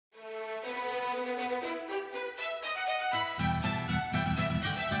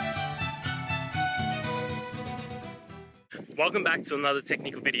Welcome back to another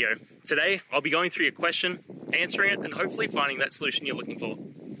technical video. Today, I'll be going through your question, answering it, and hopefully finding that solution you're looking for.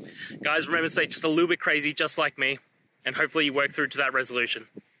 Guys, remember to stay just a little bit crazy, just like me, and hopefully you work through to that resolution.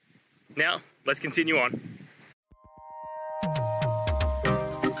 Now, let's continue on.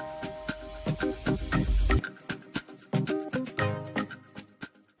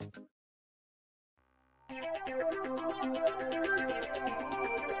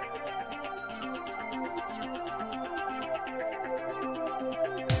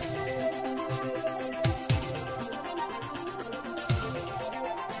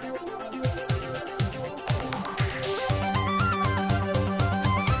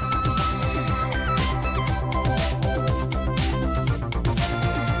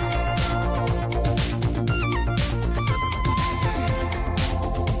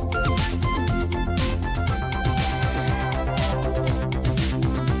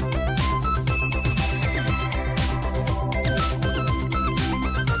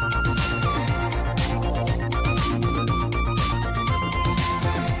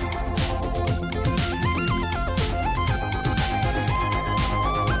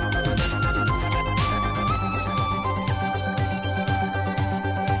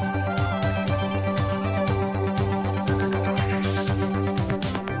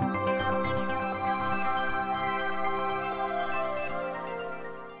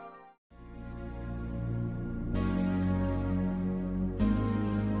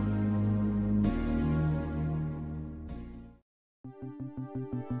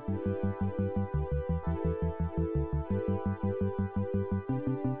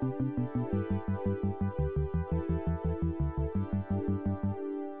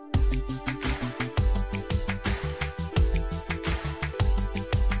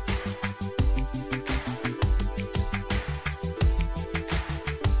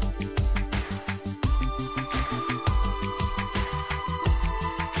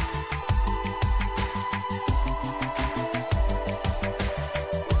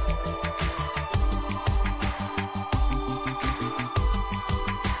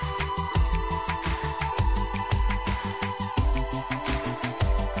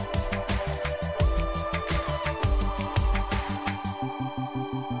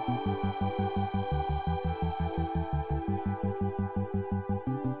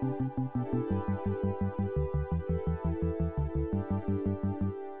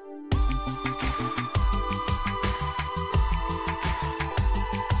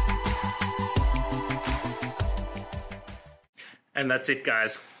 And that's it,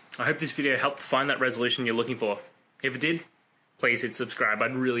 guys. I hope this video helped find that resolution you're looking for. If it did, please hit subscribe.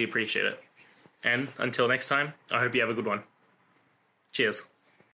 I'd really appreciate it. And until next time, I hope you have a good one. Cheers.